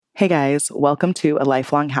Hey guys, welcome to A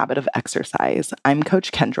Lifelong Habit of Exercise. I'm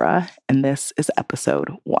Coach Kendra, and this is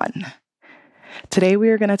episode 1. Today we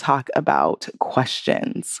are going to talk about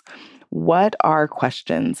questions. What are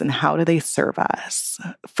questions and how do they serve us?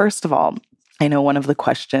 First of all, I know one of the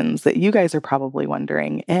questions that you guys are probably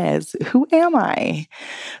wondering is, who am I?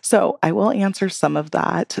 So I will answer some of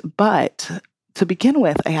that, but to begin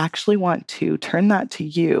with, I actually want to turn that to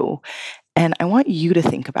you, and I want you to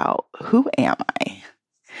think about, who am I?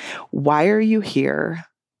 Why are you here?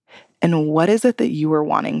 And what is it that you are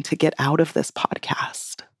wanting to get out of this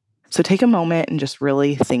podcast? So take a moment and just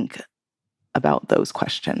really think about those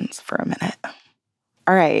questions for a minute.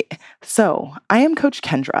 All right. So I am Coach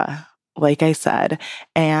Kendra, like I said,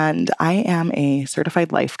 and I am a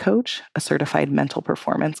certified life coach, a certified mental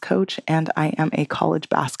performance coach, and I am a college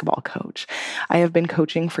basketball coach. I have been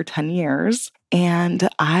coaching for 10 years, and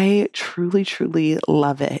I truly, truly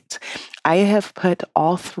love it. I have put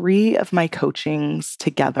all 3 of my coachings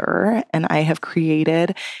together, and I have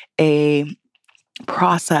created a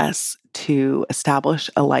process to establish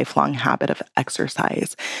a lifelong habit of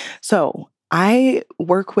exercise. So I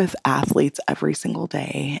work with athletes every single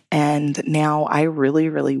day, and now I really,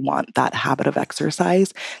 really want that habit of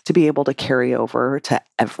exercise to be able to carry over to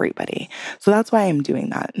everybody. So that's why I'm doing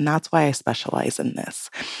that, and that's why I specialize in this.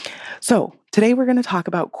 So today we're going to talk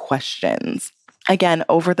about questions. Again,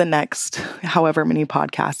 over the next however many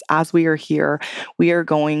podcasts, as we are here, we are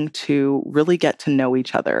going to really get to know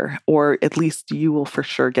each other, or at least you will for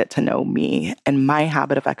sure get to know me and my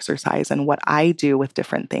habit of exercise and what I do with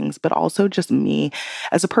different things, but also just me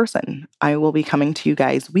as a person. I will be coming to you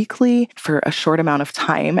guys weekly for a short amount of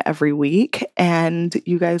time every week, and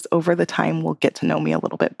you guys over the time will get to know me a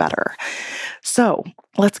little bit better. So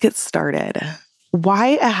let's get started.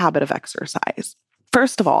 Why a habit of exercise?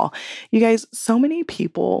 First of all, you guys, so many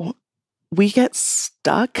people, we get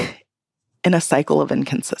stuck in a cycle of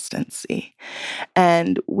inconsistency.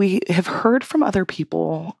 And we have heard from other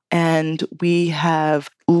people, and we have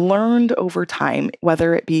learned over time,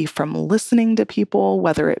 whether it be from listening to people,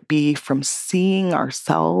 whether it be from seeing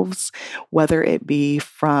ourselves, whether it be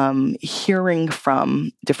from hearing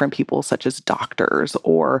from different people, such as doctors,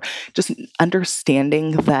 or just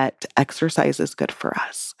understanding that exercise is good for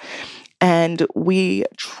us. And we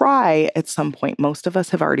try at some point, most of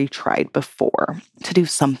us have already tried before to do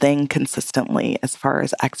something consistently as far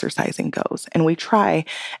as exercising goes. And we try,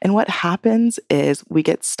 and what happens is we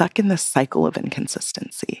get stuck in this cycle of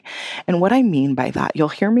inconsistency. And what I mean by that, you'll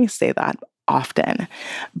hear me say that often,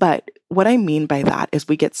 but what I mean by that is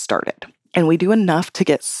we get started. And we do enough to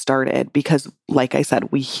get started because, like I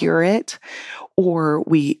said, we hear it, or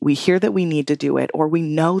we hear that we need to do it, or we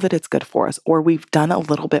know that it's good for us, or we've done a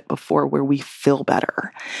little bit before where we feel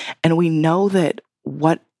better. And we know that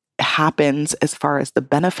what happens as far as the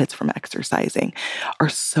benefits from exercising are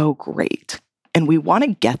so great. And we want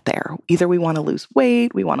to get there. Either we want to lose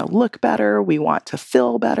weight, we want to look better, we want to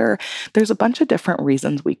feel better. There's a bunch of different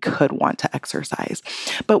reasons we could want to exercise,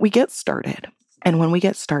 but we get started. And when we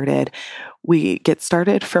get started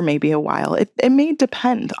for maybe a while. It may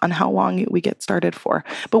depend on how long we get started for.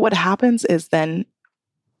 But what happens is then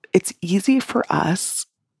it's easy for us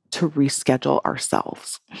to reschedule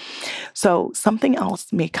ourselves. So something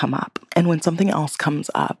else may come up. And when something else comes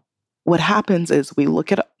up, what happens is we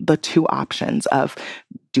look at the 2 options of,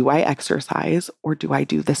 do I exercise or do I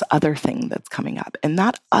do this other thing that's coming up? And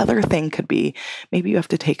that other thing could be, maybe you have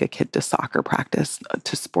to take a kid to soccer practice,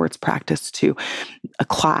 to sports practice, to a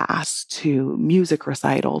class, to music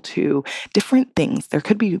recital, to different things. There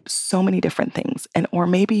could be so many different things. Or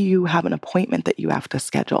maybe you have an appointment that you have to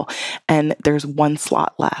schedule and there's 1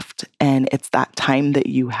 slot left and it's that time that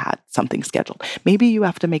you had something scheduled. Maybe you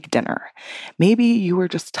have to make dinner. Maybe you were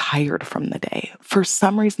just tired from the day. For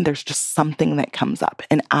some reason, there's just something that comes up.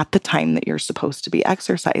 And at the time that you're supposed to be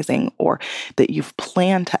exercising or that you've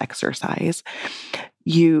planned to exercise,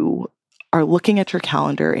 you are looking at your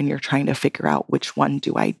calendar and you're trying to figure out, which one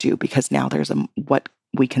do I do? Because now there's what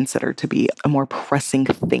we consider to be a more pressing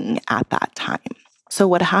thing at that time. So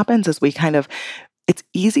what happens is it's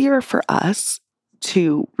easier for us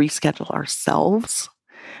to reschedule ourselves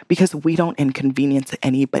because we don't inconvenience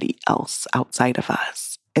anybody else outside of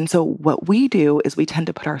us. And so what we do is we tend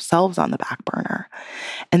to put ourselves on the back burner,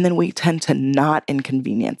 and then we tend to not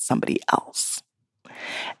inconvenience somebody else.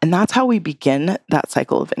 And that's how we begin that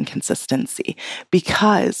cycle of inconsistency,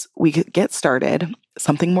 because we get started,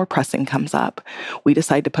 something more pressing comes up, we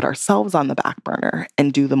decide to put ourselves on the back burner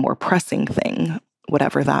and do the more pressing thing,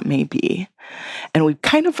 whatever that may be. And we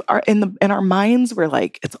kind of are in our minds, we're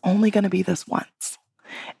like, it's only going to be this once.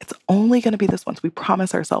 It's only going to be this once. We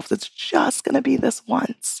promise ourselves it's just going to be this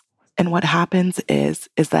once. And what happens is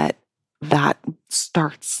that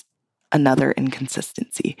starts another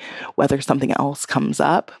inconsistency, whether something else comes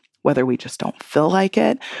up, whether we just don't feel like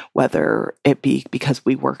it, whether it be because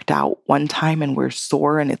we worked out one time and we're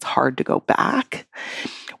sore and it's hard to go back,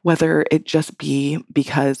 whether it just be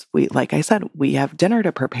because like I said, we have dinner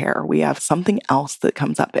to prepare, we have something else that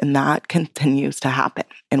comes up, and that continues to happen.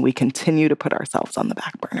 And we continue to put ourselves on the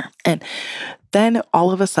back burner. And then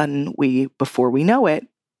all of a sudden, before we know it,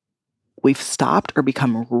 we've stopped or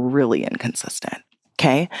become really inconsistent.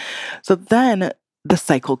 Okay. So then the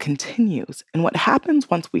cycle continues. And what happens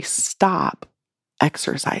once we stop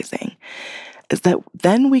exercising is that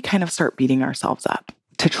then we kind of start beating ourselves up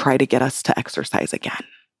to try to get us to exercise again.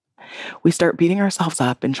 We start beating ourselves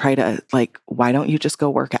up and try to, like, why don't you just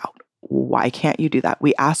go work out? Why can't you do that?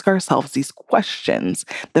 We ask ourselves these questions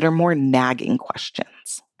that are more nagging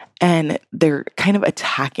questions, and they're kind of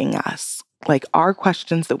attacking us. Like, our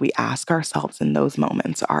questions that we ask ourselves in those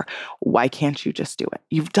moments are, why can't you just do it?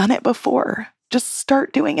 You've done it before. Just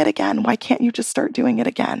start doing it again. Why can't you just start doing it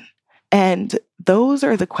again? And those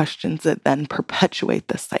are the questions that then perpetuate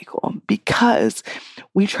this cycle, because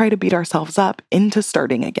we try to beat ourselves up into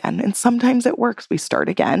starting again. And sometimes it works. We start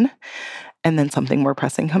again, and then something more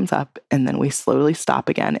pressing comes up, and then we slowly stop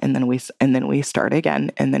again, and then we start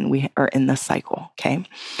again, and then we are in this cycle. Okay.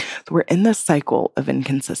 So we're in this cycle of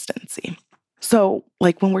inconsistency. So,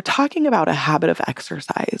 like, when we're talking about a habit of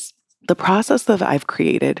exercise, the process that I've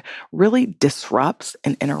created really disrupts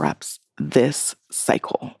and interrupts this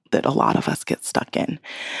cycle that a lot of us get stuck in.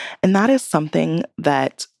 And that is something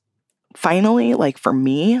that finally, like, for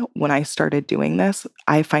me, when I started doing this,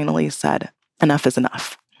 I finally said, enough is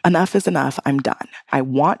enough. Enough is enough. I'm done. I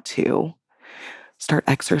want to start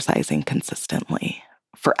exercising consistently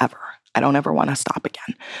forever. I don't ever want to stop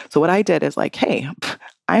again. So what I did is like, hey,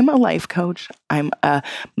 I'm a life coach. I'm a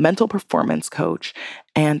mental performance coach,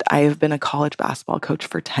 and I have been a college basketball coach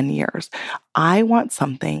for 10 years. I want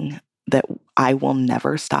something that I will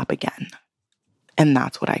never stop again. And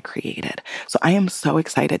that's what I created. So I am so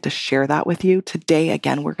excited to share that with you. Today,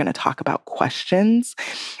 again, we're going to talk about questions.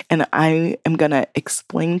 And I am going to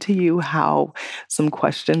explain to you how some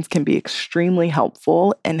questions can be extremely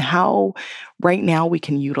helpful and how right now we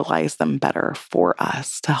can utilize them better for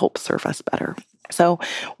us to help serve us better. So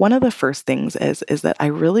one of the first things is that I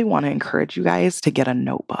really want to encourage you guys to get a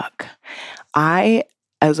notebook.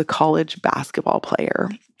 As a college basketball player,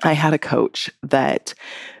 I had a coach that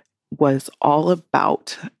was all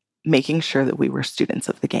about making sure that we were students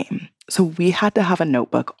of the game. So we had to have a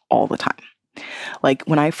notebook all the time. Like,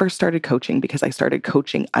 when I first started coaching, because I started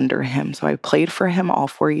coaching under him. So I played for him all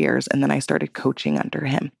 4 years, and then I started coaching under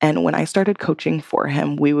him. And when I started coaching for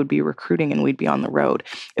him, we would be recruiting and we'd be on the road.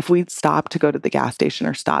 If we'd stop to go to the gas station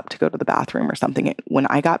or stop to go to the bathroom or something, when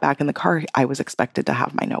I got back in the car, I was expected to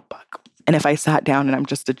have my notebook. And if I sat down and I'm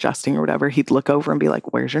just adjusting or whatever, he'd look over and be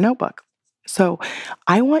like, "Where's your notebook?" So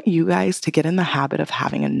I want you guys to get in the habit of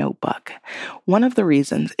having a notebook. One of the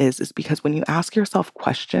reasons is because when you ask yourself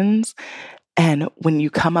questions and when you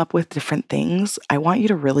come up with different things, I want you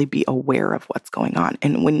to really be aware of what's going on.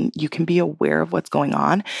 And when you can be aware of what's going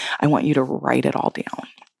on, I want you to write it all down.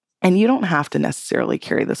 And you don't have to necessarily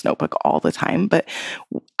carry this notebook all the time, but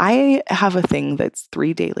I have a thing that's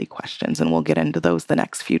 3 daily questions, and we'll get into those the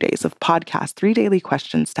next few days of podcast, 3 daily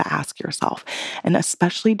questions to ask yourself. And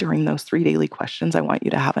especially during those 3 daily questions, I want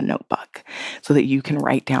you to have a notebook so that you can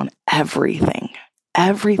write down everything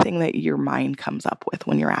that your mind comes up with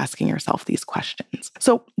when you're asking yourself these questions.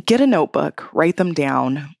 So get a notebook, write them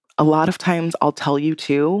down. A lot of times I'll tell you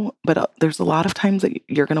to, but there's a lot of times that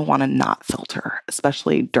you're going to want to not filter,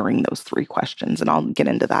 especially during those 3 questions. And I'll get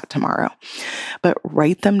into that tomorrow. But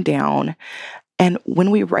write them down. And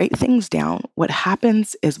when we write things down, what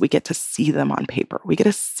happens is we get to see them on paper. We get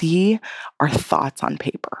to see our thoughts on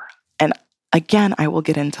paper. And again, I will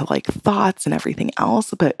get into like thoughts and everything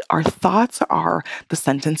else, but our thoughts are the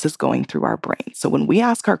sentences going through our brain. So when we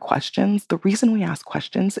ask our questions, the reason we ask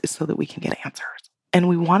questions is so that we can get answers. And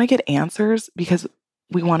we want to get answers because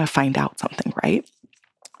we want to find out something, right?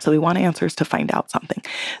 So we want answers to find out something.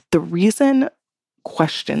 The reason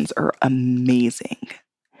questions are amazing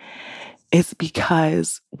is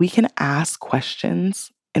because we can ask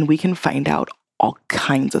questions and we can find out all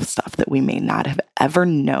kinds of stuff that we may not have ever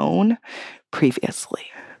known previously.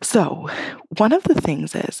 So one of the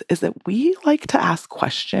things is that we like to ask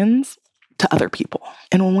questions to other people.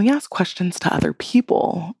 And when we ask questions to other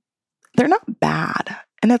people, they're not bad,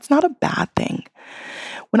 and it's not a bad thing.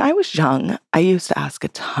 When I was young, I used to ask a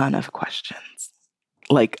ton of questions,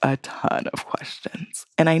 like a ton of questions.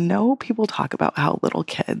 And I know people talk about how little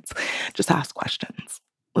kids just ask questions.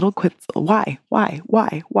 little quiz, why,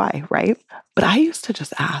 right? But I used to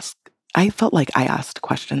just ask. I felt like I asked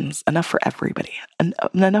questions enough for everybody, and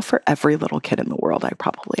enough for every little kid in the world. I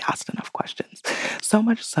probably asked enough questions. So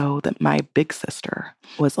much so that my big sister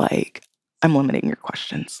was like, I'm limiting your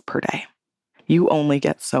questions per day. You only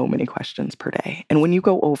get so many questions per day. And when you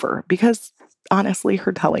go over, because honestly,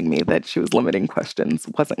 her telling me that she was limiting questions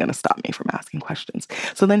wasn't going to stop me from asking questions.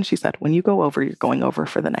 So then she said, when you go over, you're going over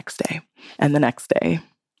for the next day and the next day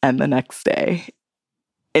and the next day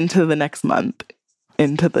into the next month,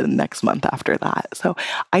 into the next month after that. So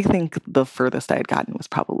I think the furthest I had gotten was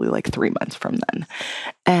probably like 3 months from then.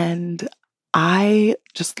 And I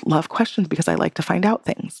just love questions because I like to find out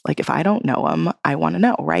things. Like if I don't know them, I want to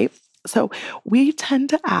know, right? So we tend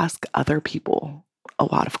to ask other people a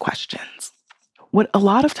lot of questions. What a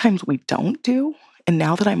lot of times we don't do, and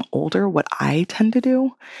now that I'm older, what I tend to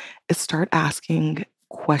do is start asking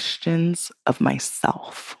questions of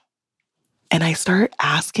myself. And I start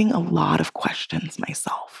asking a lot of questions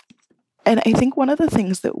myself. And I think one of the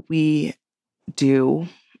things that we do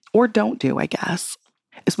or don't do, I guess,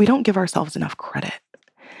 is we don't give ourselves enough credit.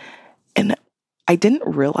 And I didn't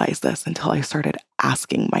realize this until I started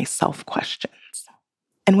asking myself questions.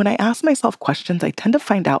 And when I ask myself questions, I tend to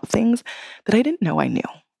find out things that I didn't know I knew,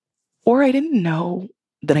 or I didn't know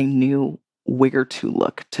that I knew where to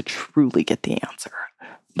look to truly get the answer.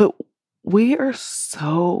 But we are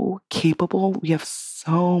so capable. We have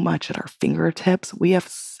so much at our fingertips. We have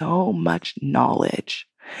so much knowledge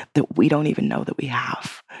that we don't even know that we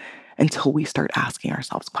have until we start asking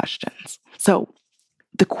ourselves questions. So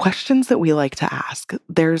the questions that we like to ask,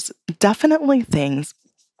 there's definitely things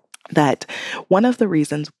that one of the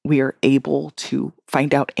reasons we are able to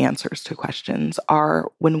find out answers to questions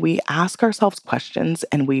are when we ask ourselves questions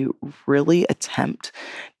and we really attempt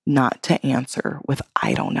not to answer with,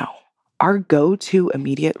 I don't know. Our go-to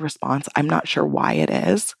immediate response, I'm not sure why it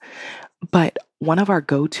is, but one of our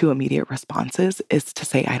go-to immediate responses is to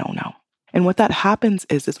say, I don't know. And what that happens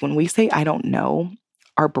is when we say, I don't know,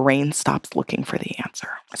 our brain stops looking for the answer.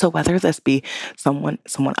 So whether this be someone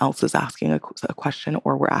else is asking a question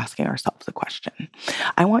or we're asking ourselves a question,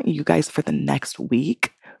 I want you guys for the next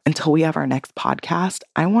week until we have our next podcast,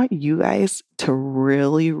 I want you guys to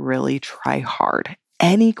really, really try hard.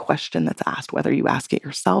 Any question that's asked, whether you ask it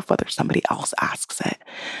yourself, whether somebody else asks it,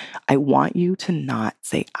 I want you to not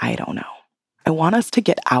say, I don't know. I want us to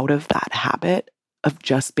get out of that habit of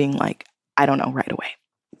just being like, I don't know right away.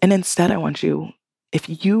 And instead, I want you,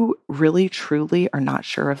 if you really truly are not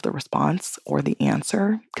sure of the response or the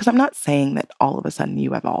answer, because I'm not saying that all of a sudden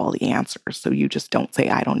you have all the answers, so you just don't say,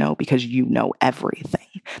 I don't know, because you know everything.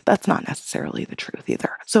 That's not necessarily the truth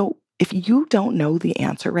either. So if you don't know the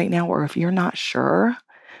answer right now, or if you're not sure,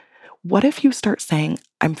 what if you start saying,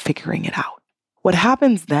 I'm figuring it out? What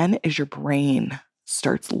happens then is your brain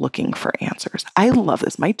starts looking for answers. I love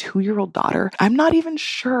this. My 2-year-old daughter, I'm not even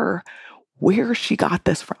sure where she got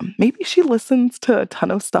this from. Maybe she listens to a ton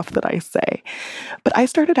of stuff that I say, but I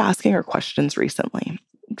started asking her questions recently.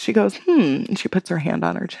 She goes, and she puts her hand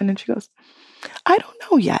on her chin and she goes, I don't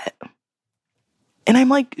know yet. And I'm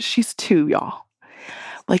like, she's 2, y'all.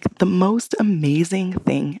 Like the most amazing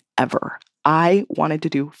thing ever. I wanted to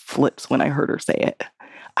do flips when I heard her say it.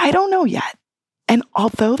 I don't know yet. And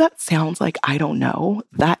although that sounds like I don't know,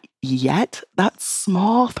 that yet, that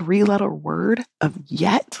small 3-letter word of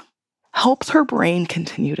yet, helps her brain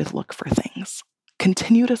continue to look for things,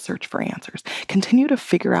 continue to search for answers, continue to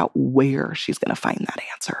figure out where she's going to find that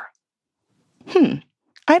answer.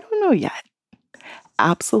 I don't know yet.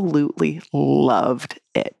 Absolutely loved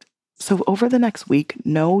it. So over the next week,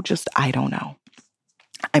 no, just I don't know.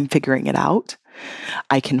 I'm figuring it out.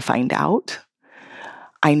 I can find out.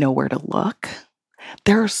 I know where to look.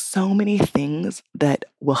 There are so many things that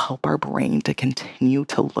will help our brain to continue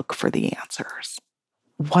to look for the answers.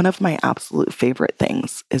 One of my absolute favorite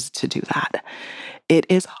things is to do that. It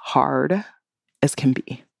is hard as can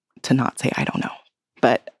be to not say, I don't know,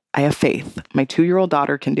 but I have faith. My 2-year-old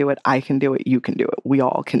daughter can do it. I can do it. You can do it. We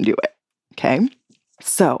all can do it. Okay.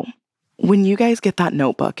 So when you guys get that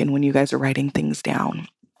notebook and when you guys are writing things down,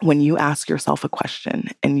 when you ask yourself a question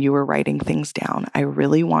and you are writing things down, I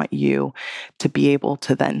really want you to be able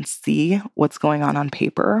to then see what's going on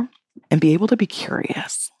paper and be able to be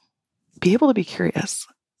curious. Be able to be curious.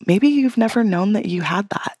 Maybe you've never known that you had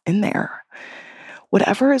that in there.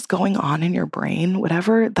 Whatever is going on in your brain,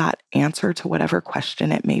 whatever that answer to whatever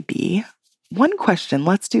question it may be, one question,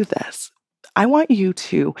 let's do this. I want you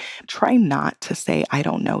to try not to say, I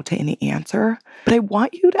don't know to any answer, but I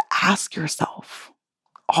want you to ask yourself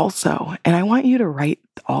also, and I want you to write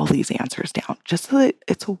all these answers down, just so that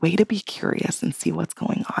it's a way to be curious and see what's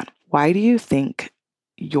going on. Why do you think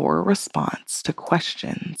your response to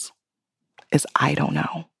questions is, I don't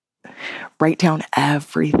know? Write down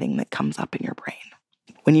everything that comes up in your brain.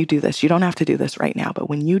 When you do this, you don't have to do this right now, but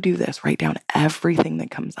when you do this, write down everything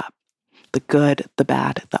that comes up. The good, the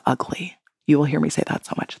bad, the ugly. You will hear me say that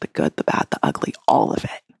so much. The good, the bad, the ugly, all of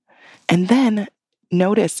it. And then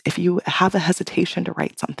notice if you have a hesitation to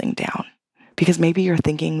write something down, because maybe you're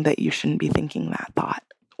thinking that you shouldn't be thinking that thought,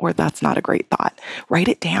 or that's not a great thought. Write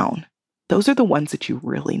it down. Those are the ones that you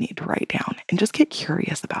really need to write down, and just get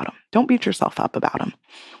curious about them. Don't beat yourself up about them.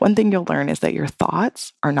 One thing you'll learn is that your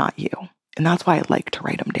thoughts are not you. And that's why I like to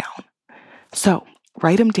write them down. So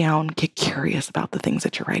write them down, get curious about the things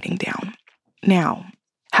that you're writing down. Now,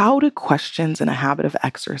 how do questions and a habit of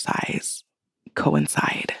exercise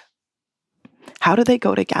coincide? How do they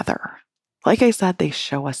go together? Like I said, they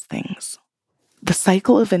show us things. The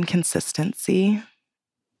cycle of inconsistency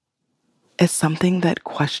is something that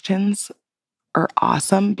questions are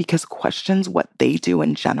awesome, because questions, what they do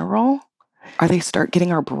in general, are they start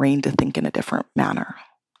getting our brain to think in a different manner.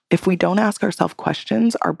 If we don't ask ourselves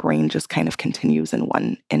questions, our brain just kind of continues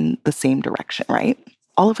in the same direction, right?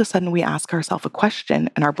 All of a sudden we ask ourselves a question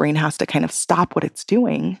and our brain has to kind of stop what it's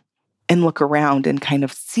doing and look around and kind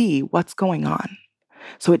of see what's going on.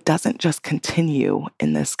 So it doesn't just continue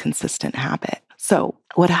in this consistent habit. So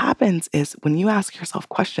what happens is when you ask yourself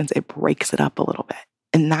questions, it breaks it up a little bit.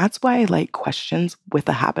 And that's why I like questions with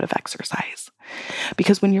a habit of exercise.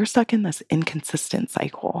 Because when you're stuck in this inconsistent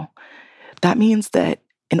cycle, that means that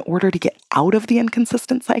in order to get out of the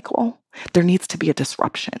inconsistent cycle, there needs to be a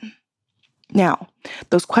disruption. Now,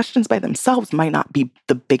 those questions by themselves might not be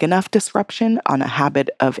the big enough disruption on a habit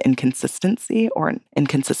of inconsistency or an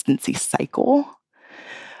inconsistency cycle,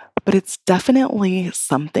 but it's definitely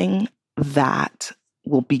something that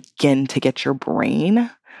will begin to get your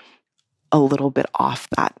brain a little bit off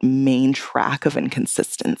that main track of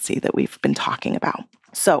inconsistency that we've been talking about.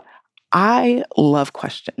 So I love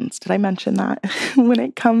questions. Did I mention that? When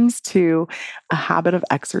it comes to a habit of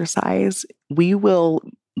exercise, we will,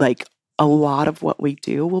 like, a lot of what we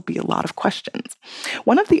do will be a lot of questions.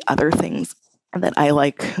 One of the other things that I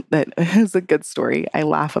like, that is a good story, I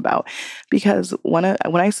laugh about, because when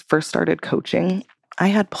I first started coaching, I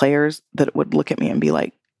had players that would look at me and be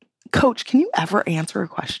like, "Coach, can you ever answer a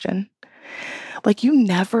question? Like, you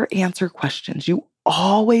never answer questions. You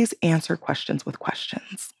always answer questions with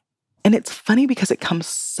questions." And it's funny because it comes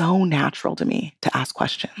so natural to me to ask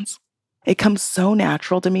questions. It comes so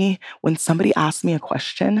natural to me when somebody asks me a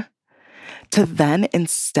question to then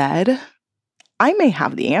instead, I may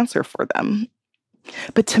have the answer for them.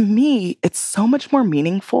 But to me, it's so much more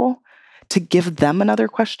meaningful to give them another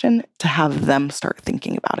question, to have them start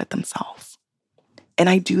thinking about it themselves. And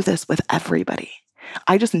I do this with everybody.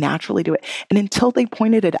 I just naturally do it. And until they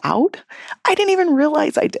pointed it out, I didn't even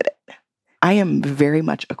realize I did it. I am very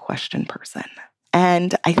much a question person.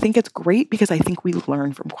 And I think it's great because I think we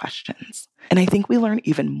learn from questions. And I think we learn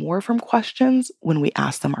even more from questions when we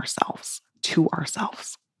ask them ourselves, to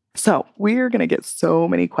ourselves. So we're going to get so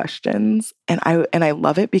many questions. And I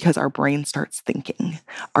love it because our brain starts thinking.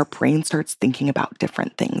 Our brain starts thinking about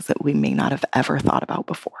different things that we may not have ever thought about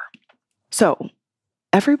before. So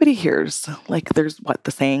everybody hears, like, there's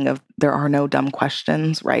the saying of there are no dumb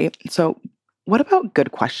questions, right? So what about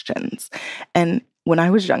good questions? And when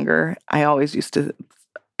I was younger, I always used to,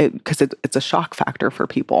 because it's a shock factor for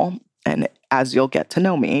people. And as you'll get to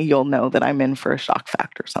know me, you'll know that I'm in for a shock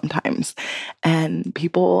factor sometimes. And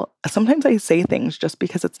sometimes I say things just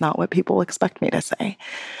because it's not what people expect me to say.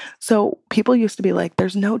 So people used to be like,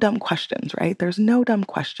 there's no dumb questions, right? There's no dumb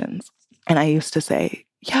questions. And I used to say,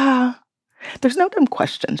 yeah, there's no dumb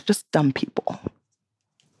questions, just dumb people.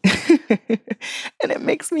 And it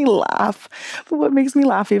makes me laugh. But what makes me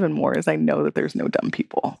laugh even more is I know that there's no dumb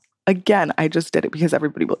people. Again, I just did it because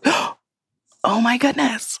everybody will, oh my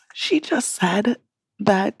goodness, she just said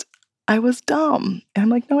that I was dumb. And I'm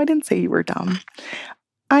like, no, I didn't say you were dumb.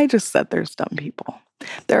 I just said there's dumb people.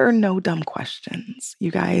 There are no dumb questions,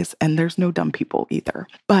 you guys, and there's no dumb people either.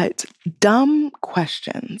 But dumb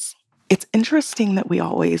questions, it's interesting that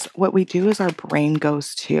what we do is our brain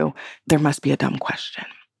goes to, there must be a dumb question.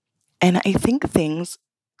 And I think things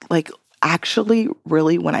like, actually,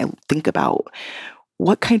 really, when I think about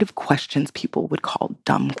what kind of questions people would call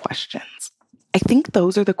dumb questions, I think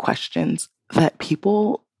those are the questions that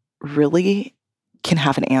people really can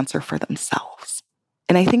have an answer for themselves.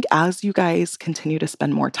 And I think as you guys continue to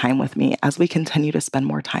spend more time with me, as we continue to spend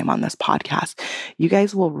more time on this podcast, you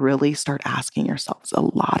guys will really start asking yourselves a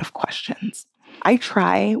lot of questions. I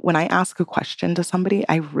try, when I ask a question to somebody,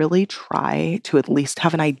 I really try to at least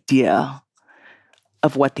have an idea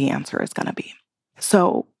of what the answer is going to be.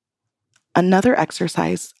 So another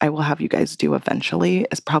exercise I will have you guys do eventually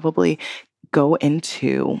is probably go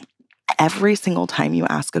into every single time you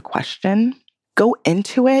ask a question, go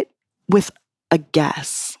into it with a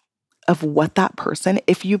guess of what that person,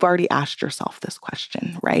 if you've already asked yourself this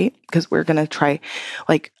question, right? Because we're going to try,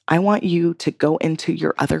 I want you to go into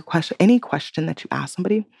your other question, any question that you ask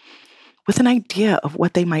somebody, with an idea of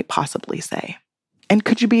what they might possibly say. And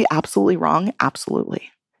could you be absolutely wrong?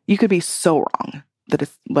 Absolutely. You could be so wrong that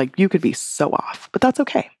it's you could be so off, but that's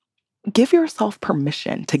okay. Give yourself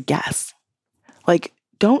permission to guess.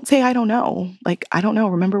 Don't say, I don't know. I don't know.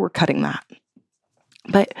 Remember, we're cutting that.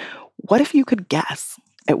 But what if you could guess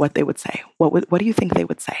at what they would say? What do you think they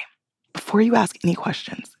would say? Before you ask any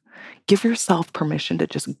questions, give yourself permission to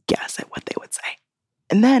just guess at what they would say.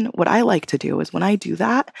 And then what I like to do is when I do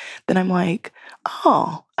that, then I'm like,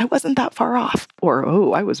 oh, I wasn't that far off. Or,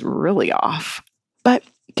 oh, I was really off. But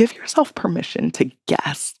give yourself permission to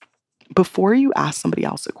guess before you ask somebody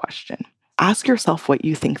else a question. Ask yourself what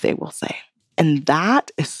you think they will say. And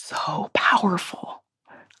that is so powerful.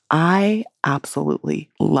 I absolutely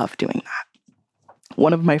love doing that.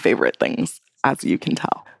 One of my favorite things, as you can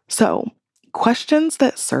tell. So, questions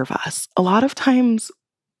that serve us. A lot of times,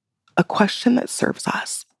 a question that serves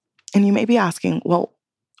us, and you may be asking, well,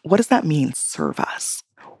 what does that mean, serve us?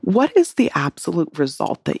 What is the absolute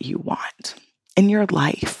result that you want in your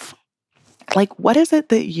life? What is it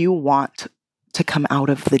that you want to come out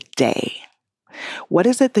of the day? What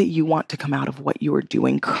is it that you want to come out of what you are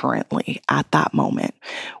doing currently at that moment?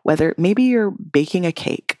 Whether maybe you're baking a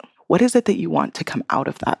cake, what is it that you want to come out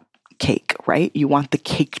of that cake, right? You want the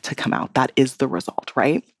cake to come out. That is the result,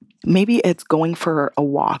 right? Maybe it's going for a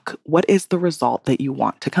walk. What is the result that you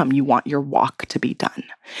want to come? You want your walk to be done.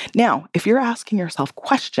 Now, if you're asking yourself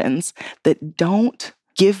questions that don't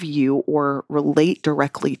give you or relate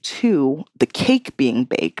directly to the cake being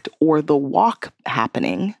baked or the walk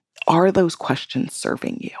happening, are those questions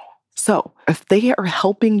serving you? So if they are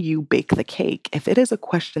helping you bake the cake, if it is a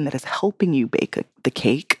question that is helping you bake the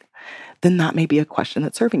cake, then that may be a question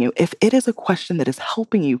that's serving you. If it is a question that is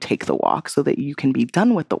helping you take the walk so that you can be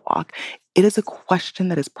done with the walk, it is a question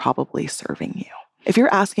that is probably serving you. If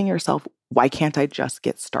you're asking yourself, why can't I just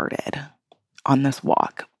get started on this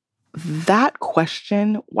walk? That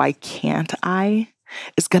question, why can't I,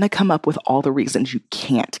 is going to come up with all the reasons you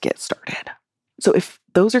can't get started. So if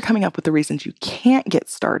those are coming up with the reasons you can't get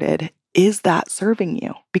started, is that serving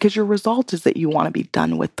you? Because your result is that you want to be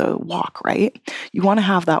done with the walk, right? You want to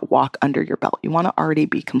have that walk under your belt. You want to already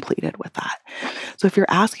be completed with that. So if you're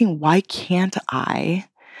asking, why can't I,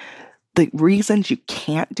 the reasons you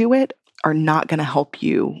can't do it are not going to help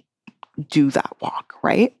you do that walk,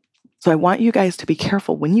 right? So I want you guys to be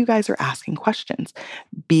careful when you guys are asking questions.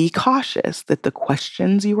 Be cautious that the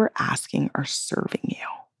questions you are asking are serving you.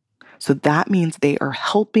 So that means they are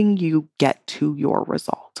helping you get to your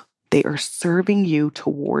result. They are serving you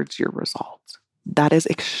towards your result. That is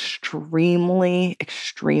extremely,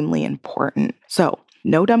 extremely important. So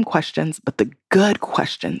no dumb questions, but the good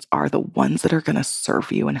questions are the ones that are going to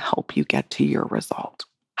serve you and help you get to your result.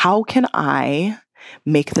 How can I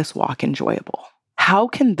make this walk enjoyable? How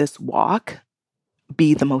can this walk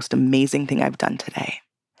be the most amazing thing I've done today?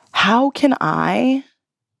 How can I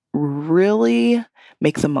really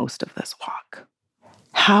make the most of this walk?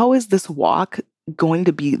 How is this walk going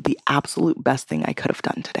to be the absolute best thing I could have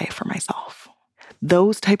done today for myself?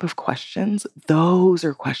 Those type of questions, those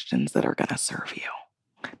are questions that are going to serve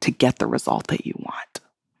you to get the result that you want.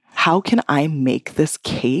 How can I make this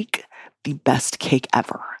cake the best cake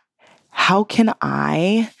ever? How can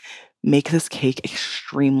I make this cake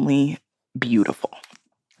extremely beautiful?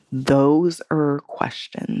 Those are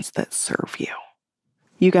questions that serve you.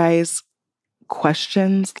 You guys,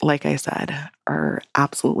 questions, like I said, are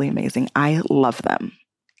absolutely amazing. I love them.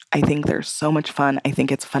 I think they're so much fun. I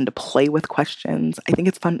think it's fun to play with questions. I think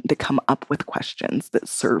it's fun to come up with questions that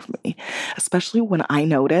serve me, especially when I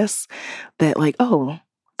notice that oh,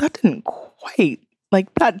 that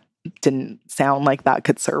didn't sound like that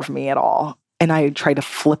could serve me at all. And I try to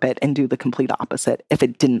flip it and do the complete opposite if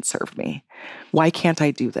it didn't serve me. Why can't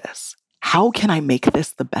I do this? How can I make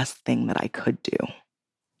this the best thing that I could do?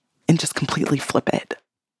 And just completely flip it.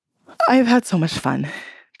 I've had so much fun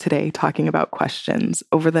today talking about questions.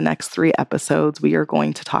 Over the next 3 episodes, we are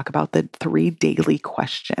going to talk about the 3 daily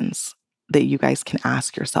questions that you guys can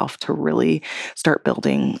ask yourself to really start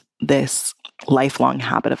building this lifelong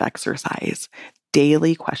habit of exercise.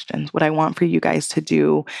 daily questions. What I want for you guys to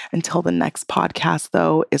do until the next podcast,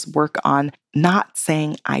 though, is work on not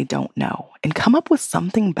saying, I don't know, and come up with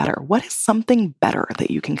something better. What is something better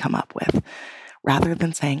that you can come up with rather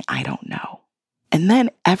than saying, I don't know? And then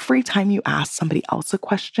every time you ask somebody else a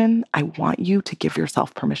question, I want you to give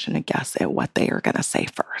yourself permission to guess at what they are going to say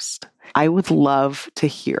first. I would love to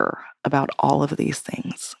hear about all of these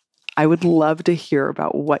things. I would love to hear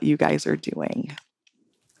about what you guys are doing.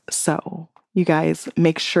 So, you guys,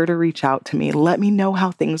 make sure to reach out to me. Let me know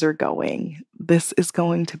how things are going. This is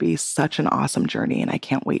going to be such an awesome journey, and I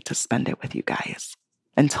can't wait to spend it with you guys.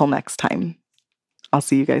 Until next time, I'll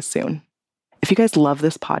see you guys soon. If you guys love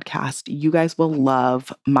this podcast, you guys will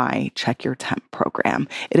love my Check Your Temp program.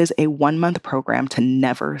 It is a 1-month program to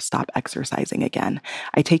never stop exercising again.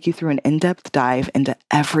 I take you through an in-depth dive into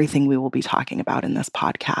everything we will be talking about in this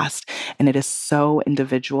podcast. And it is so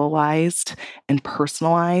individualized and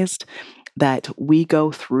personalized that we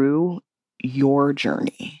go through your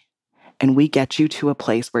journey and we get you to a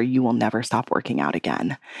place where you will never stop working out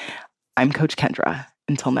again. I'm Coach Kendra.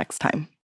 Until next time.